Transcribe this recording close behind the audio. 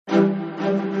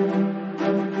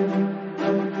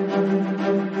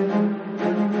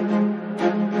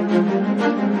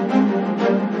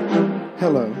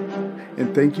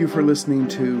Thank you for listening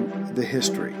to The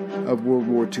History of World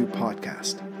War II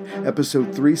podcast, episode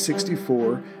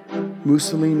 364,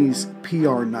 Mussolini's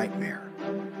PR Nightmare.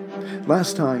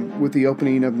 Last time, with the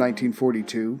opening of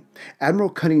 1942, Admiral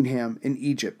Cunningham in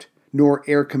Egypt, nor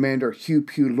Air Commander Hugh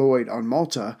Pugh Lloyd on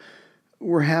Malta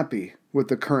were happy with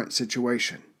the current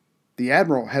situation. The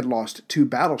Admiral had lost 2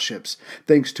 battleships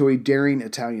thanks to a daring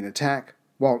Italian attack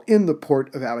while in the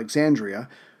port of Alexandria,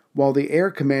 while the Air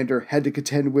Commander had to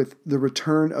contend with the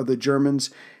return of the Germans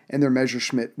and their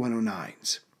Messerschmitt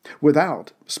 109s,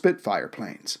 without Spitfire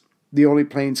planes, the only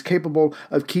planes capable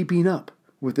of keeping up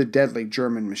with the deadly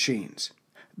German machines.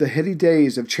 The heady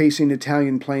days of chasing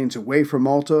Italian planes away from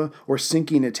Malta or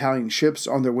sinking Italian ships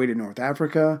on their way to North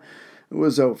Africa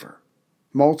was over.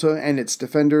 Malta and its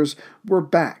defenders were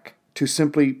back to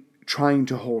simply trying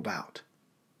to hold out.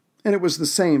 And it was the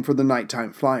same for the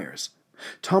nighttime flyers.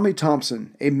 Tommy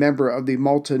Thompson, a member of the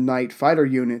Malta Night Fighter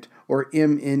Unit, or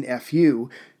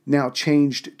MNFU, now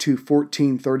changed to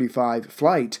 1435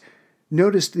 Flight,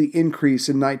 noticed the increase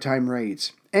in nighttime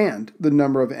raids and the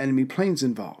number of enemy planes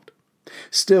involved.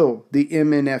 Still, the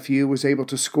MNFU was able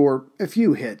to score a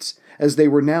few hits, as they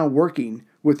were now working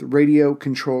with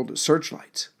radio-controlled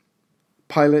searchlights.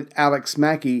 Pilot Alex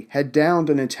Mackey had downed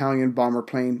an Italian bomber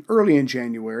plane early in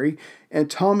January, and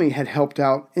Tommy had helped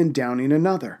out in downing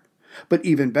another. But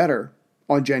even better,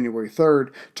 on January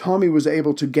 3rd, Tommy was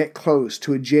able to get close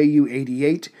to a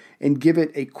Ju-88 and give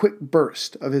it a quick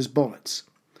burst of his bullets.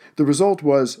 The result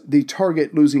was the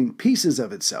target losing pieces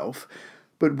of itself,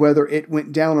 but whether it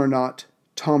went down or not,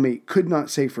 Tommy could not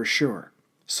say for sure.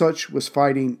 Such was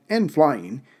fighting and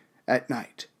flying at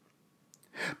night.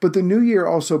 But the new year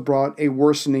also brought a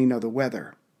worsening of the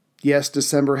weather. Yes,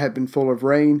 December had been full of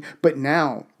rain, but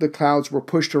now the clouds were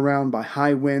pushed around by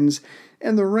high winds,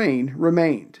 and the rain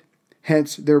remained.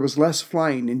 Hence, there was less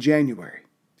flying in January.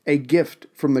 A gift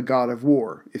from the god of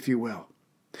war, if you will.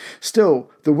 Still,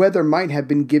 the weather might have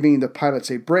been giving the pilots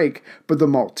a break, but the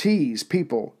Maltese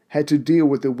people had to deal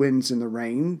with the winds and the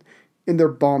rain in their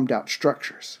bombed-out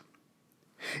structures.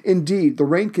 Indeed, the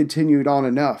rain continued on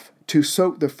enough to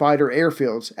soak the fighter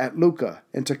airfields at Lucca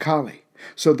and Sicily,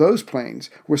 so those planes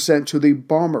were sent to the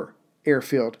bomber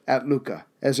airfield at Lucca,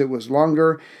 as it was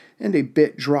longer and a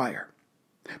bit drier.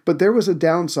 But there was a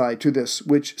downside to this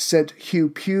which sent Hugh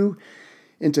Pugh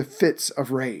into fits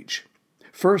of rage.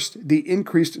 First, the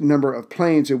increased number of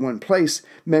planes in one place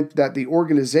meant that the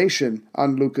organization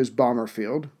on Lucca's bomber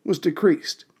field was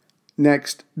decreased.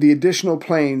 Next, the additional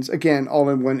planes, again all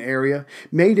in one area,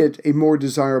 made it a more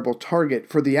desirable target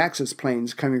for the Axis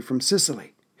planes coming from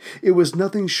Sicily. It was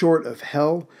nothing short of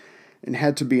hell and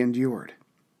had to be endured.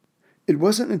 It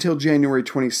wasn't until January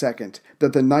 22nd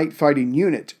that the night fighting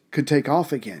unit could take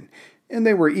off again, and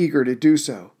they were eager to do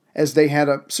so, as they had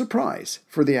a surprise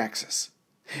for the Axis.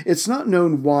 It's not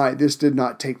known why this did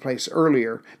not take place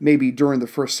earlier, maybe during the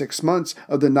first 6 months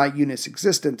of the night unit's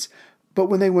existence, but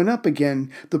when they went up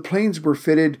again, the planes were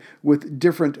fitted with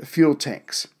different fuel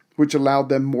tanks, which allowed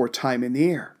them more time in the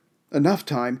air. Enough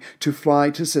time to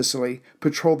fly to Sicily,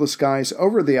 patrol the skies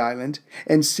over the island,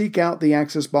 and seek out the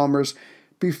Axis bombers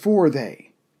before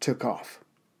they took off.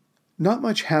 Not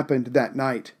much happened that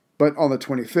night, but on the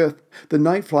 25th, the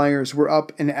night flyers were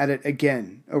up and at it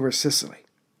again over Sicily.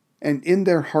 And in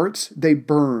their hearts, they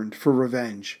burned for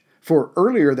revenge, for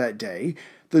earlier that day,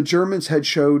 the Germans had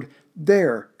showed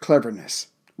their cleverness,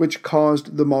 which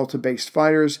caused the Malta-based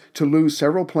fighters to lose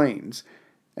several planes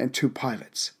and 2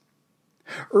 pilots.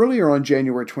 Earlier on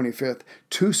January 25th,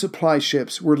 2 supply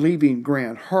ships were leaving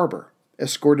Grand Harbor,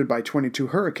 escorted by 22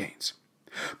 Hurricanes.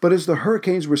 But as the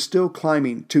Hurricanes were still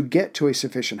climbing to get to a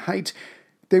sufficient height,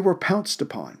 they were pounced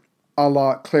upon, a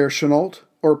la Claire Chennault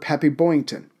or Pappy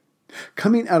Boyington.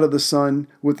 Coming out of the sun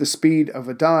with the speed of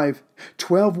a dive,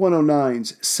 12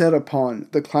 109s set upon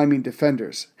the climbing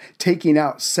defenders, taking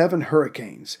out 7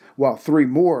 Hurricanes, while 3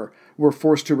 more were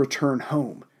forced to return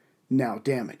home, now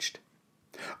damaged.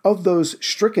 Of those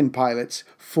stricken pilots,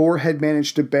 4 had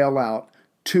managed to bail out,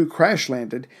 2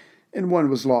 crash-landed, and 1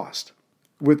 was lost.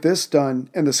 With this done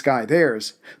and the sky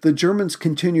theirs, the Germans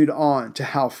continued on to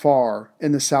How Far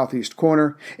in the southeast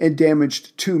corner and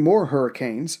damaged 2 more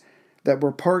Hurricanes that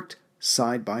were parked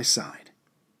side by side.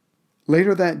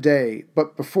 Later that day,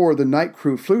 but before the night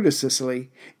crew flew to Sicily,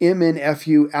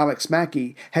 MNFU Alex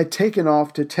Mackey had taken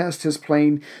off to test his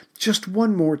plane just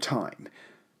one more time.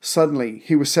 Suddenly,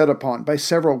 he was set upon by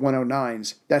several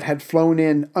 109s that had flown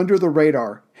in under the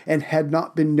radar and had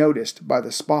not been noticed by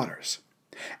the spotters.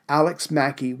 Alex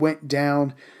Mackey went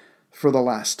down for the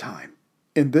last time.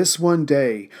 In this one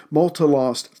day, Malta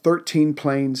lost 13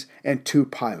 planes and 2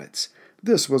 pilots.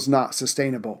 This was not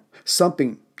sustainable.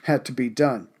 Something had to be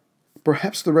done.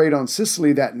 Perhaps the raid on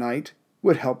Sicily that night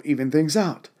would help even things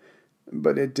out.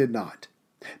 But it did not.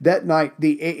 That night,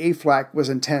 the AA flak was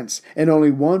intense, and only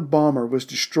one bomber was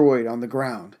destroyed on the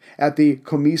ground at the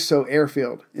Comiso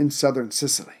airfield in southern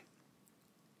Sicily.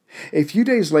 A few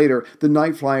days later, the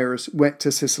night flyers went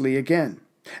to Sicily again.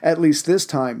 At least this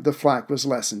time, the flak was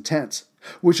less intense,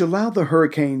 which allowed the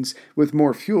Hurricanes, with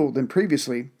more fuel than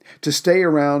previously, to stay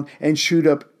around and shoot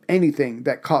up anything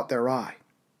that caught their eye.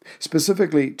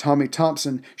 Specifically, Tommy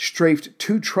Thompson strafed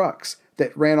 2 trucks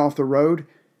that ran off the road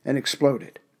and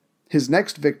exploded. His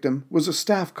next victim was a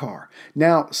staff car.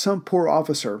 Now, some poor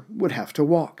officer would have to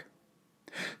walk.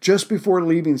 Just before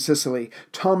leaving Sicily,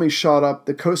 Tommy shot up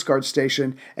the Coast Guard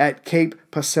station at Cape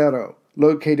Passero,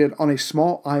 located on a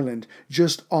small island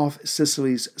just off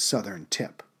Sicily's southern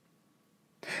tip.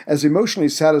 As emotionally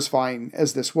satisfying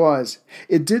as this was,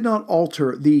 it did not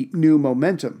alter the new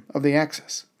momentum of the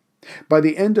Axis. By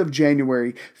the end of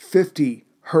January, 50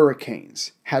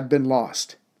 Hurricanes had been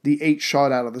lost, the 8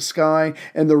 shot out of the sky,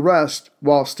 and the rest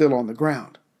while still on the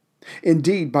ground.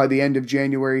 Indeed, by the end of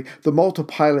January, the Malta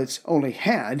pilots only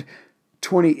had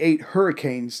 28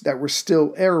 Hurricanes that were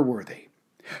still airworthy.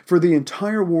 For the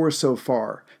entire war so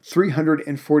far,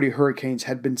 340 Hurricanes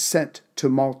had been sent to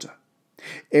Malta.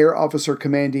 Air Officer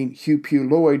Commanding Hugh Pugh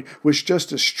Lloyd was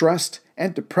just as stressed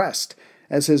and depressed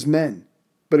as his men,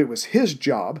 but it was his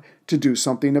job to do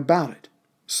something about it.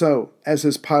 So, as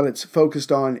his pilots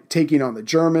focused on taking on the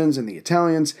Germans and the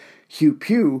Italians, Hugh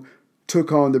Pugh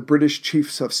took on the British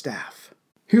Chiefs of Staff.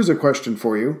 Here's a question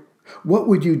for you. What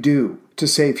would you do to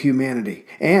save humanity?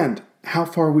 And how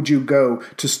far would you go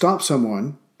to stop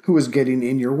someone who was getting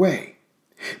in your way?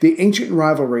 The ancient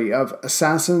rivalry of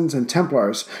assassins and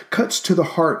Templars cuts to the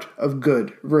heart of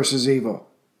good versus evil.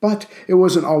 But it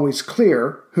wasn't always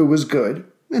clear who was good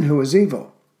and who was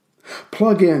evil.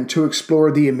 Plug in to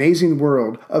explore the amazing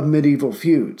world of medieval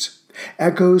feuds.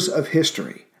 Echoes of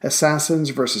History, Assassins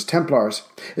vs. Templars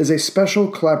is a special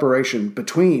collaboration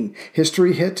between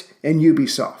History Hit and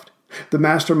Ubisoft, the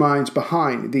masterminds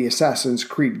behind the Assassin's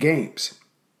Creed games.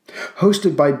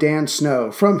 Hosted by Dan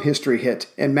Snow from History Hit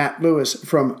and Matt Lewis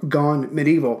from Gone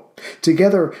Medieval,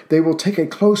 together they will take a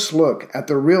close look at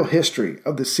the real history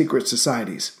of the secret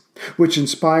societies, which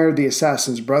inspired the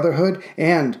Assassin's Brotherhood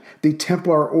and the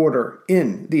Templar Order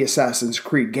in the Assassin's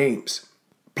Creed games.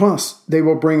 Plus, they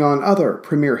will bring on other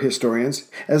premier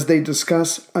historians as they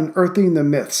discuss unearthing the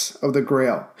myths of the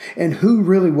Grail and who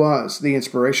really was the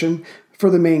inspiration for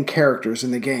the main characters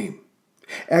in the game.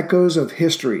 Echoes of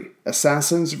History,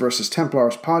 Assassins vs.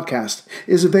 Templars podcast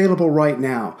is available right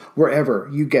now wherever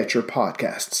you get your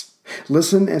podcasts.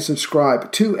 Listen and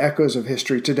subscribe to Echoes of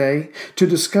History today to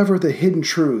discover the hidden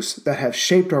truths that have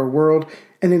shaped our world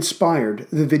and inspired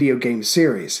the video game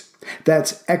series.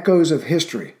 That's Echoes of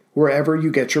History, wherever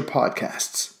you get your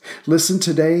podcasts. Listen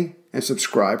today and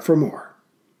subscribe for more.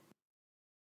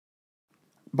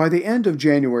 By the end of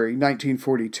January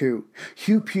 1942,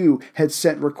 Hugh Pugh had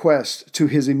sent requests to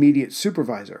his immediate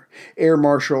supervisor, Air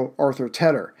Marshal Arthur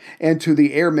Tedder, and to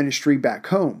the Air Ministry back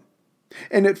home.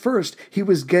 And at first, he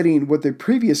was getting what the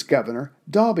previous governor,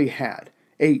 Davie, had,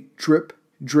 a drip,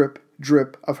 drip,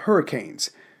 drip of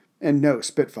Hurricanes, and no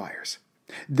Spitfires.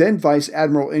 Then Vice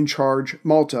Admiral in Charge,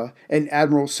 Malta, and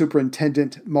Admiral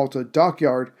Superintendent Malta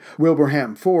Dockyard,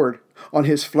 Wilbraham Ford, on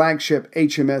his flagship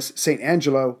HMS St.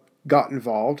 Angelo, got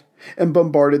involved and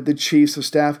bombarded the Chiefs of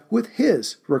Staff with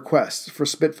his requests for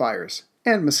Spitfires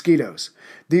and Mosquitoes.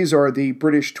 These are the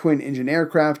British twin-engine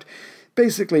aircraft,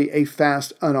 basically a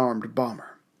fast, unarmed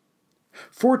bomber.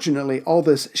 Fortunately, all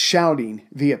this shouting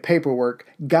via paperwork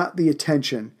got the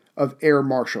attention of Air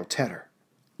Marshal Tedder.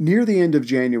 Near the end of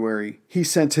January, he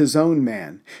sent his own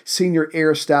man, Senior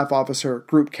Air Staff Officer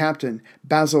Group Captain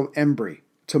Basil Embry,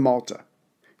 to Malta.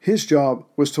 His job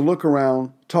was to look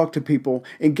around, talk to people,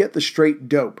 and get the straight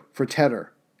dope for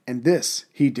Tedder, and this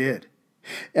he did.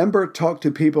 Ember talked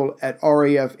to people at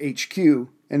RAF HQ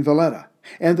in Valletta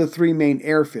and the 3 main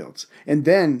airfields, and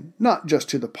then not just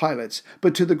to the pilots,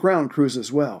 but to the ground crews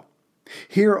as well.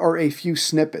 Here are a few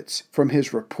snippets from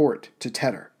his report to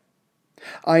Tedder.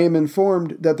 I am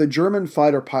informed that the German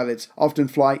fighter pilots often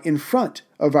fly in front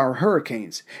of our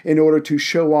Hurricanes in order to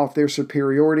show off their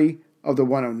superiority of the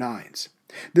 109s.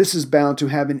 This is bound to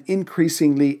have an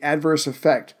increasingly adverse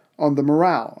effect on the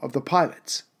morale of the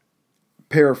pilots.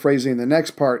 Paraphrasing the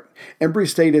next part, Embry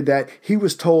stated that he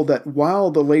was told that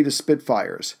while the latest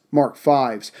Spitfires, Mark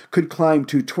V's, could climb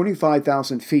to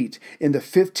 25,000 feet in the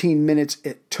 15 minutes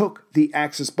it took the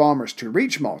Axis bombers to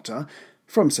reach Malta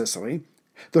from Sicily,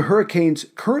 the Hurricanes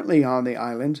currently on the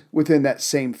island within that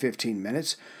same 15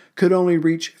 minutes could only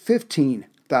reach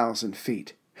 15,000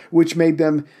 feet, which made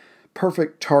them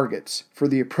perfect targets for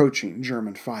the approaching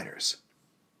German fighters.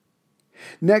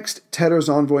 Next, Tedder's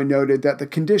envoy noted that the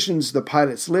conditions the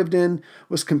pilots lived in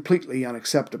was completely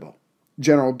unacceptable.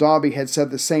 General Davie had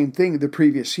said the same thing the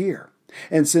previous year,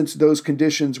 and since those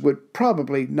conditions would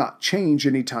probably not change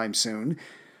anytime soon,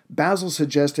 Basil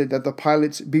suggested that the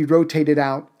pilots be rotated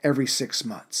out every 6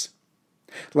 months.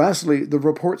 Lastly, the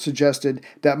report suggested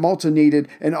that Malta needed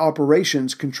an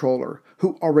operations controller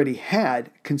who already had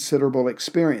considerable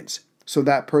experience, so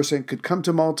that person could come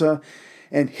to Malta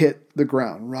and hit the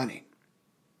ground running.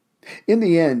 In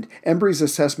the end, Embry's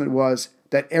assessment was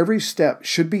that every step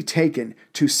should be taken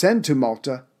to send to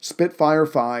Malta Spitfire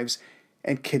 5s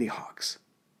and Kitty Hawks.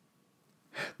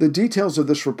 The details of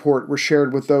this report were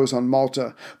shared with those on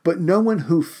Malta, but no one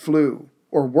who flew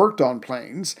or worked on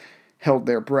planes held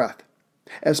their breath.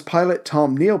 As pilot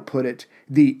Tom Neal put it,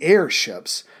 the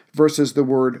airships versus the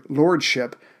word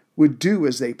lordship would do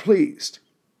as they pleased.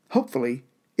 Hopefully,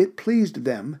 it pleased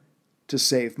them to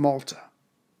save Malta.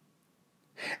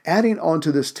 Adding on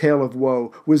to this tale of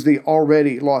woe was the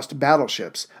already lost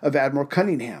battleships of Admiral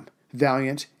Cunningham,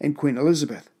 Valiant, and Queen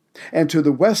Elizabeth. And to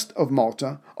the west of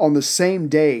Malta, on the same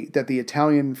day that the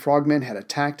Italian frogmen had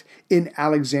attacked in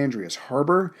Alexandria's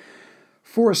harbor,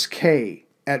 Force K,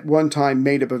 at one time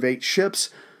made up of 8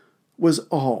 ships, was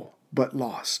all but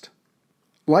lost.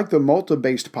 Like the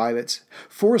Malta-based pilots,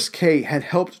 Force K had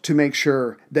helped to make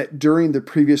sure that during the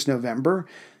previous November,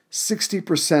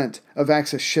 60% of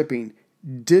Axis shipping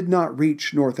did not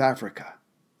reach North Africa.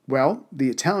 Well, the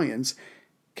Italians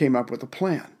came up with a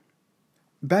plan.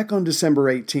 Back on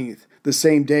December 18th, the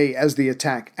same day as the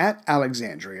attack at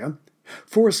Alexandria,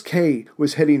 Force K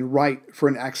was heading right for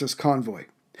an Axis convoy.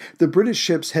 The British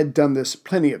ships had done this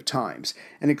plenty of times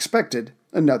and expected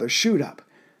another shoot-up,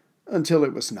 until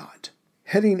it was not.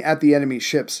 Heading at the enemy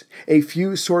ships, a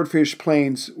few swordfish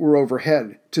planes were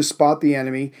overhead to spot the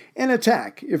enemy and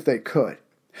attack if they could.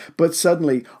 But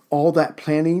suddenly, all that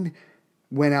planning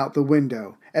went out the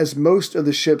window as most of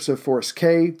the ships of Force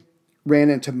K ran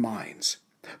into mines.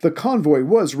 The convoy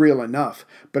was real enough,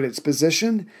 but its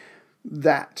position,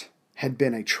 that had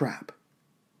been a trap.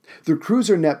 The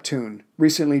cruiser Neptune,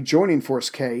 recently joining Force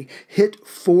K, hit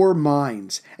 4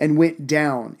 mines and went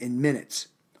down in minutes.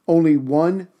 Only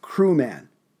 1 crewman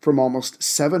from almost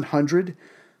 700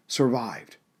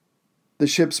 survived. The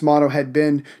ship's motto had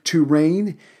been, "To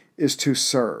reign is to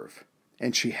serve,"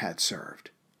 and she had served.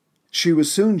 She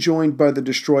was soon joined by the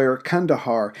destroyer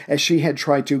Kandahar as she had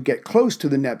tried to get close to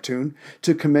the Neptune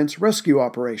to commence rescue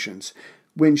operations,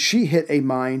 when she hit a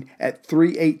mine at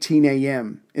 3:18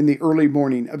 a.m. in the early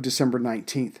morning of December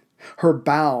 19th. Her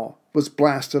bow was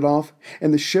blasted off,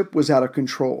 and the ship was out of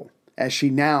control, as she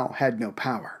now had no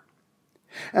power.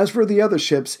 As for the other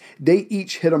ships, they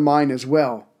each hit a mine as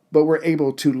well, but were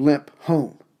able to limp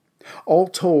home. All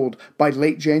told, by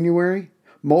late January,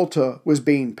 Malta was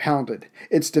being pounded.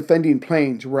 Its defending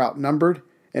planes were outnumbered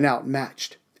and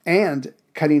outmatched, and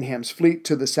Cunningham's fleet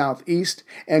to the southeast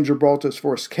and Gibraltar's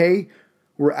Force K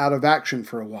were out of action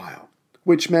for a while,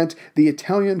 which meant the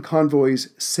Italian convoys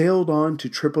sailed on to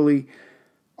Tripoli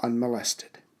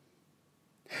unmolested.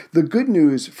 The good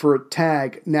news for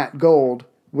Tag Nat Gold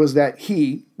was that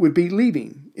he would be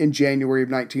leaving in January of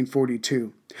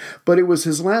 1942. But it was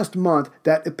his last month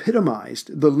that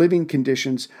epitomized the living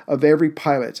conditions of every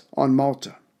pilot on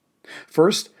Malta.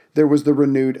 First, there was the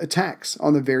renewed attacks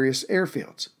on the various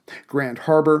airfields, Grand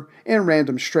Harbor, and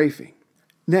random strafing.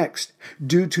 Next,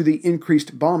 due to the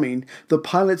increased bombing, the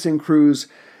pilots and crews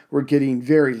were getting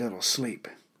very little sleep,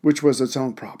 which was its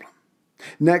own problem.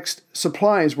 Next,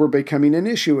 supplies were becoming an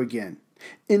issue again.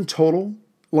 In total,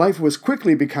 life was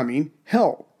quickly becoming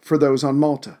hell for those on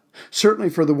Malta, certainly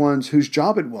for the ones whose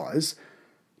job it was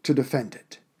to defend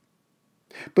it.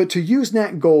 But to use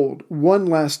Nat Gold one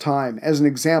last time as an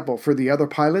example for the other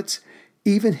pilots,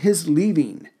 even his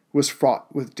leaving was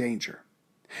fraught with danger.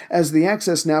 As the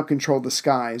Axis now controlled the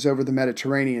skies over the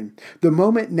Mediterranean, the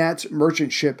moment Nat's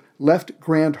merchant ship left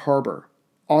Grand Harbor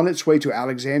on its way to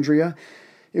Alexandria,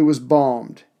 it was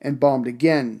bombed and bombed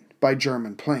again by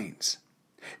German planes.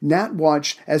 Nat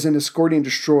watched as an escorting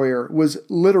destroyer was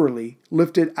literally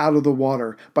lifted out of the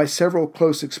water by several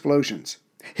close explosions.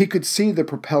 He could see the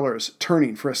propellers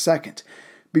turning for a second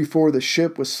before the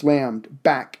ship was slammed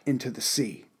back into the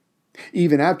sea.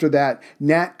 Even after that,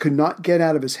 Nat could not get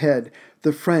out of his head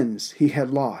the friends he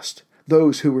had lost,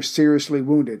 those who were seriously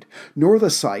wounded, nor the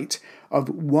sight of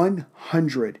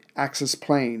 100 Axis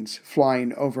planes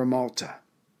flying over Malta.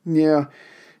 Yeah,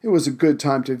 it was a good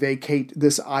time to vacate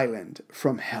this island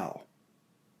from hell.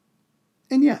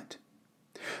 And yet,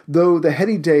 though the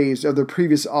heady days of the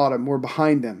previous autumn were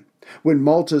behind them, When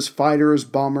Malta's fighters,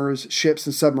 bombers, ships,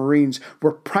 and submarines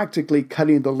were practically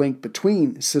cutting the link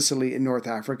between Sicily and North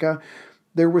Africa,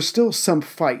 there was still some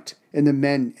fight in the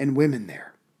men and women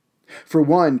there. For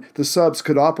one, the subs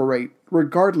could operate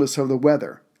regardless of the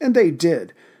weather, and they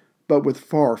did, but with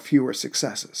far fewer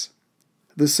successes.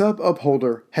 The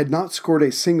sub-upholder had not scored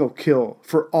a single kill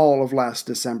for all of last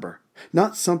December,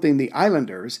 not something the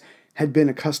islanders had been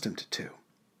accustomed to.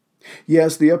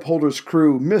 Yes, the upholder's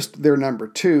crew missed their number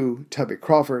 2, Tubby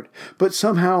Crawford, but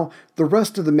somehow the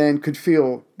rest of the men could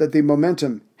feel that the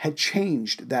momentum had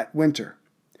changed that winter.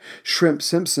 Shrimp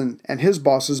Simpson and his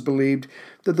bosses believed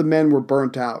that the men were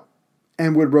burnt out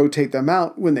and would rotate them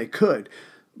out when they could,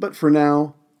 but for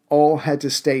now, all had to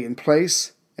stay in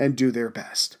place and do their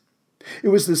best. It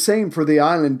was the same for the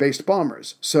island-based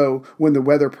bombers, so when the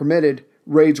weather permitted,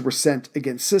 raids were sent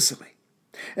against Sicily.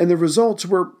 And the results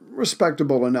were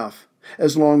respectable enough,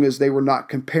 as long as they were not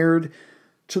compared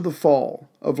to the fall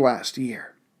of last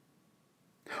year.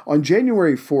 On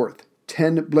January 4th,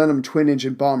 10 Blenheim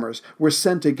twin-engine bombers were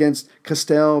sent against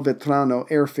Castelvetrano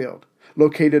airfield,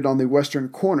 located on the western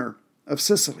corner of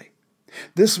Sicily.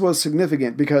 This was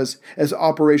significant because, as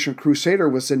Operation Crusader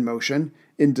was in motion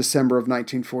in December of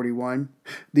 1941,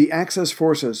 the Axis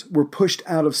forces were pushed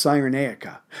out of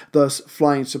Cyrenaica, thus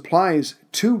flying supplies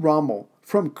to Rommel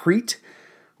from Crete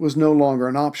was no longer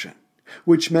an option,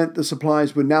 which meant the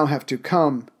supplies would now have to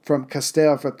come from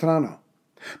Castelvetrano.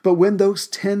 But when those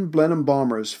 10 Blenheim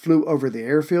bombers flew over the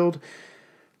airfield,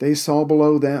 they saw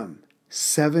below them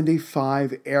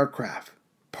 75 aircraft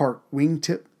parked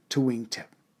wingtip to wingtip.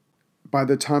 By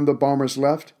the time the bombers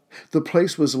left, the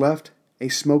place was left a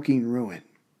smoking ruin.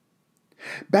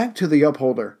 Back to the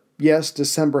upholder. Yes,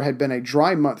 December had been a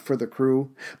dry month for the crew,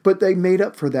 but they made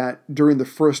up for that during the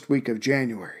first week of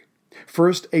January.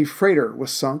 First, a freighter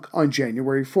was sunk on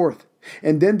January 4th,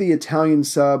 and then the Italian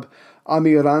sub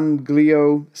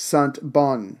Ammiraglio Sant'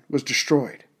 Bon was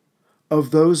destroyed.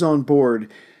 Of those on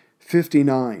board,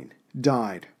 59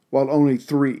 died, while only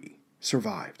 3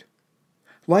 survived.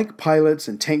 Like pilots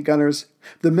and tank gunners,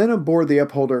 the men aboard the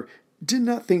upholder did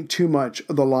not think too much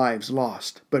of the lives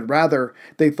lost, but rather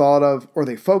they thought of, or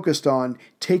they focused on,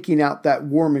 taking out that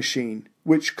war machine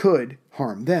which could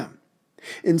harm them.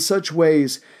 In such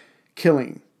ways,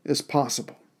 killing is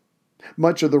possible.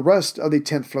 Much of the rest of the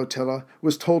 10th Flotilla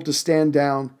was told to stand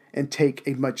down and take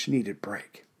a much-needed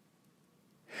break.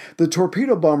 The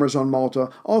torpedo bombers on Malta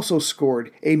also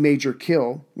scored a major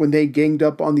kill when they ganged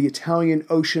up on the Italian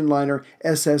ocean liner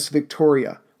SS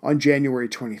Victoria on January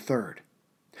 23rd.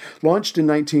 Launched in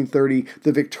 1930,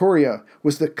 the Victoria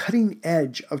was the cutting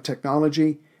edge of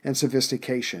technology and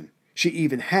sophistication. She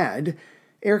even had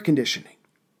air conditioning.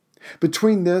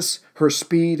 Between this, her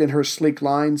speed, and her sleek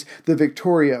lines, the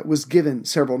Victoria was given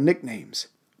several nicknames: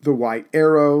 the White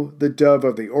Arrow, the Dove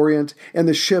of the Orient, and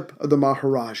the Ship of the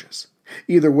Maharajas.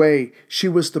 Either way, she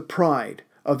was the pride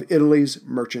of Italy's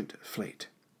merchant fleet.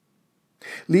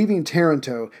 Leaving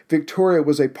Taranto, Victoria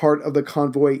was a part of the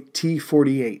convoy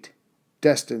T-48,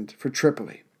 destined for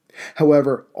Tripoli.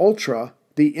 However, Ultra,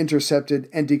 the intercepted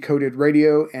and decoded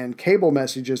radio and cable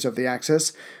messages of the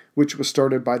Axis, which was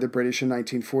started by the British in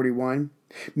 1941,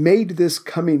 made this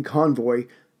coming convoy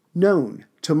known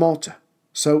to Malta,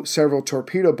 so several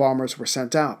torpedo bombers were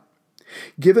sent out.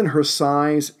 Given her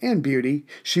size and beauty,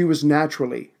 she was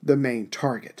naturally the main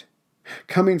target.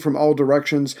 Coming from all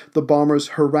directions, the bombers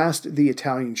harassed the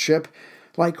Italian ship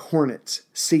like hornets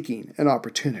seeking an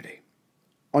opportunity.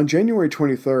 On January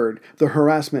 23rd, the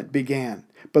harassment began,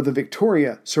 but the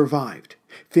Victoria survived,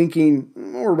 thinking,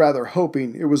 or rather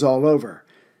hoping, it was all over.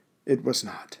 It was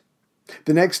not.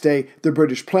 The next day, the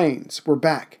British planes were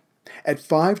back. At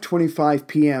 5:25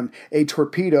 p.m., a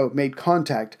torpedo made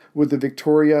contact with the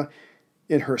Victoria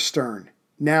in her stern.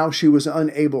 Now she was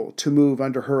unable to move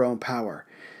under her own power.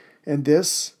 And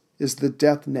this is the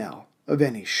death knell of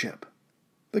any ship.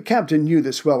 The captain knew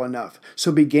this well enough,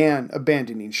 so began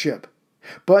abandoning ship.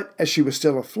 But as she was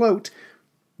still afloat,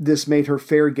 this made her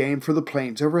fair game for the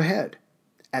planes overhead.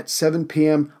 At 7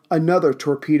 p.m., another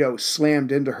torpedo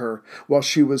slammed into her while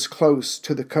she was close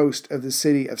to the coast of the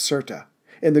city of Sirte,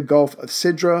 in the Gulf of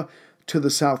Sidra to the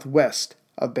southwest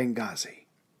of Benghazi.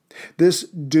 This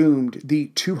doomed the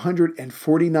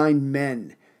 249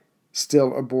 men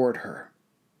still aboard her.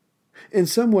 In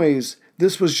some ways,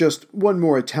 this was just one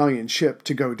more Italian ship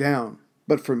to go down,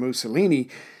 but for Mussolini,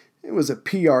 it was a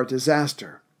PR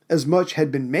disaster. As much had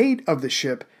been made of the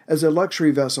ship as a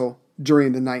luxury vessel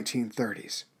during the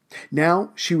 1930s.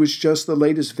 Now she was just the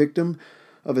latest victim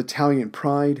of Italian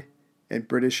pride and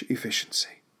British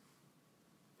efficiency.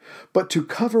 But to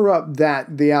cover up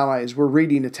that the Allies were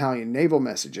reading Italian naval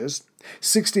messages,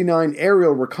 69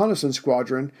 Aerial Reconnaissance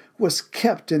Squadron was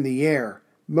kept in the air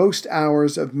most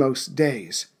hours of most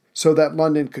days, so that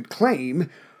London could claim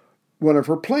one of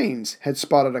her planes had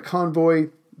spotted a convoy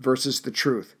versus the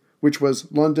truth, which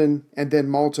was London and then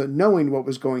Malta knowing what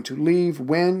was going to leave,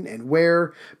 when, and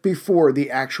where before the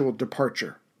actual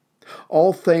departure.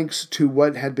 All thanks to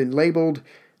what had been labeled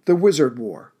the Wizard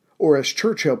War, or as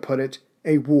Churchill put it,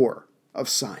 a war of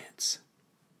science.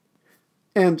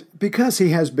 And because he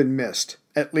has been missed,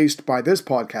 at least by this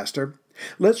podcaster,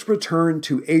 let's return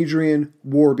to Adrian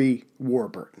Warby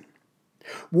Warburton.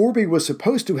 Warby was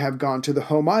supposed to have gone to the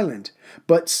home island,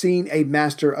 but seeing a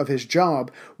master of his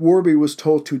job, Warby was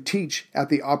told to teach at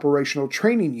the Operational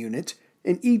Training Unit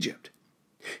in Egypt.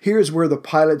 Here's where the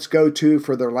pilots go to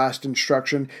for their last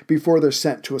instruction before they're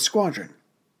sent to a squadron.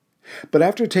 But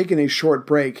after taking a short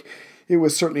break, it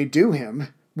was certainly due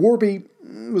him, Warby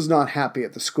was not happy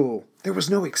at the school. There was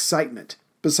no excitement.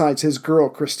 Besides, his girl,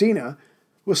 Christina,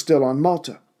 was still on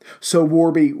Malta, so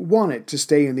Warby wanted to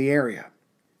stay in the area.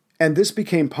 And this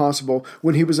became possible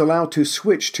when he was allowed to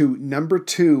switch to Number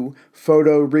 2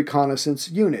 Photo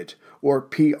Reconnaissance Unit, or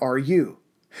PRU.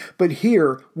 But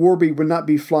here, Warby would not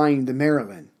be flying the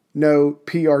Maryland. No,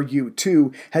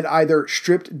 PRU-2 had either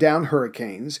stripped down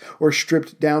Hurricanes or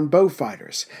stripped down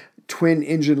Beaufighters,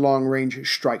 twin-engine long-range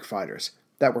strike fighters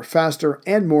that were faster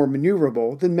and more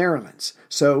maneuverable than Maryland's,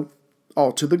 so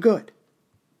all to the good.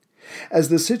 As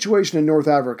the situation in North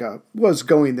Africa was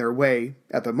going their way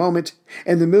at the moment,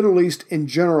 and the Middle East in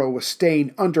general was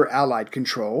staying under Allied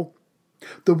control,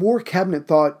 the War Cabinet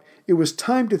thought it was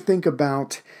time to think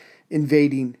about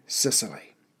invading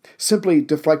Sicily. Simply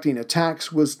deflecting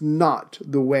attacks was not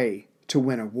the way to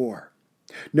win a war.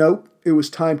 No, it was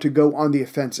time to go on the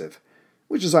offensive,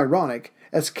 which is ironic,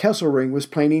 as Kesselring was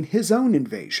planning his own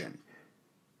invasion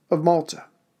of Malta.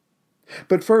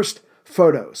 But first,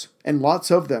 photos, and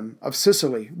lots of them, of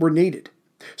Sicily were needed,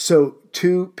 so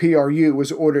 2 PRU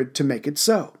was ordered to make it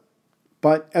so.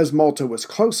 But as Malta was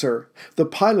closer, the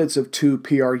pilots of 2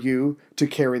 PRU to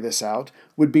carry this out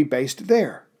would be based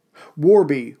there.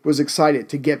 Warby was excited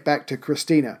to get back to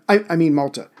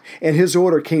Malta, and his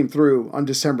order came through on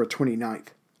December 29th.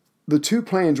 The two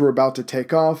planes were about to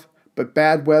take off, but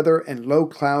bad weather and low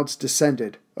clouds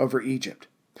descended over Egypt.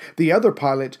 The other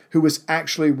pilot, who was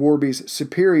actually Warby's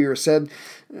superior, said,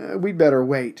 "We'd better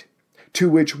wait." To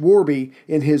which Warby,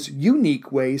 in his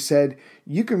unique way, said,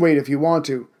 "You can wait if you want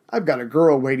to. I've got a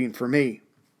girl waiting for me."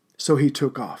 So he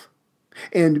took off.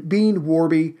 And being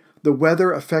Warby, the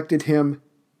weather affected him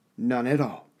none at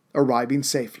all, arriving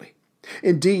safely.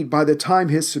 Indeed, by the time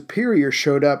his superior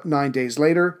showed up 9 days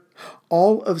later,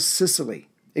 all of Sicily,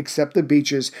 except the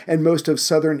beaches and most of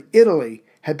southern Italy,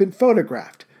 had been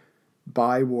photographed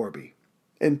by Warby.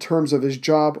 In terms of his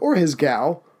job or his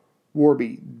gal,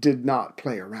 Warby did not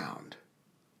play around.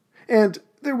 And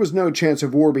there was no chance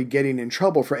of Warby getting in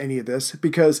trouble for any of this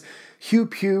because Hugh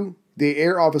Pugh, the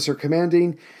air officer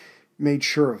commanding, made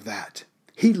sure of that.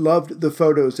 He loved the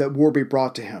photos that Warby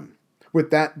brought to him. With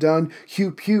that done,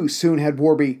 Hugh Pugh soon had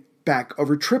Warby back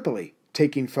over Tripoli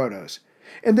taking photos.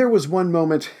 And there was one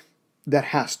moment that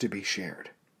has to be shared.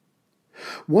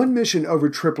 One mission over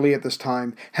Tripoli at this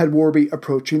time had Warby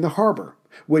approaching the harbor,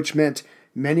 which meant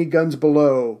many guns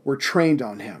below were trained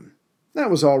on him. That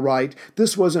was all right.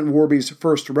 This wasn't Warby's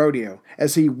first rodeo,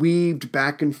 as he weaved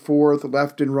back and forth,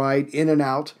 left and right, in and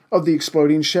out of the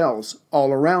exploding shells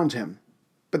all around him.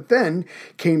 But then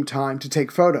came time to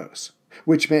take photos,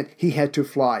 which meant he had to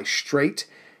fly straight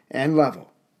and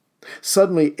level.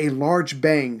 Suddenly, a large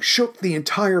bang shook the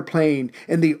entire plane,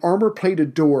 and the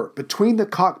armor-plated door between the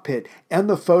cockpit and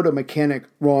the photo mechanic,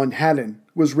 Ron Haddon,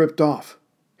 was ripped off.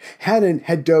 Haddon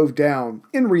had dove down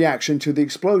in reaction to the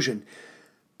explosion,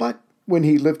 but when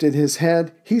he lifted his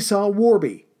head, he saw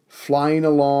Warby flying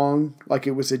along like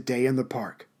it was a day in the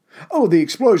park. Oh, the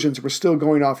explosions were still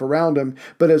going off around him,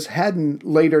 but as Haddon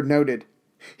later noted,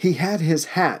 he had his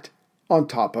hat on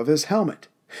top of his helmet,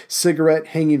 cigarette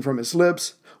hanging from his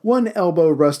lips, one elbow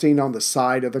resting on the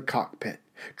side of the cockpit,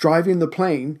 driving the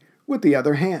plane with the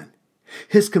other hand.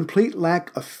 His complete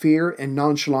lack of fear and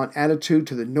nonchalant attitude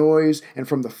to the noise and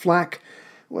from the flak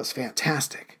was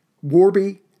fantastic.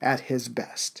 Warby at his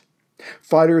best.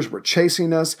 Fighters were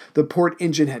chasing us, the port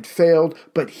engine had failed,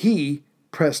 but he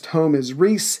pressed home his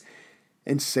reese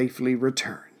and safely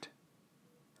returned.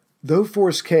 Though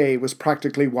Force K was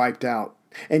practically wiped out,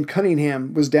 and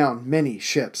Cunningham was down many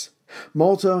ships,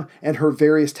 Malta and her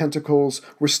various tentacles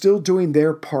were still doing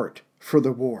their part for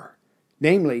the war,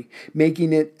 namely,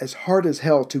 making it as hard as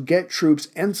hell to get troops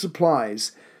and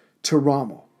supplies to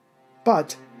Rommel.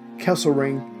 But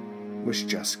Kesselring was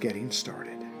just getting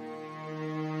started.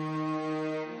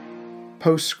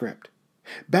 Postscript.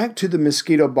 Back to the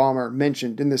mosquito bomber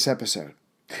mentioned in this episode.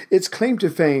 Its claim to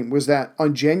fame was that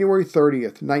on January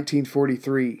 30th,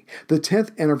 1943, the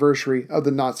 10th anniversary of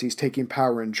the Nazis taking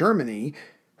power in Germany,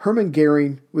 Hermann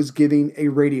Goering was giving a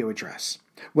radio address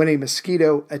when a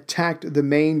mosquito attacked the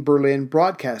main Berlin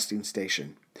broadcasting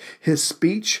station. His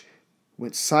speech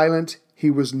went silent. He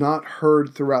was not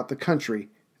heard throughout the country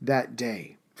that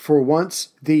day. For once,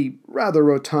 the rather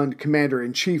rotund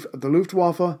commander-in-chief of the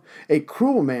Luftwaffe, a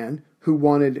cruel man who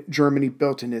wanted Germany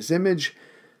built in his image,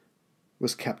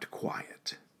 was kept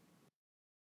quiet.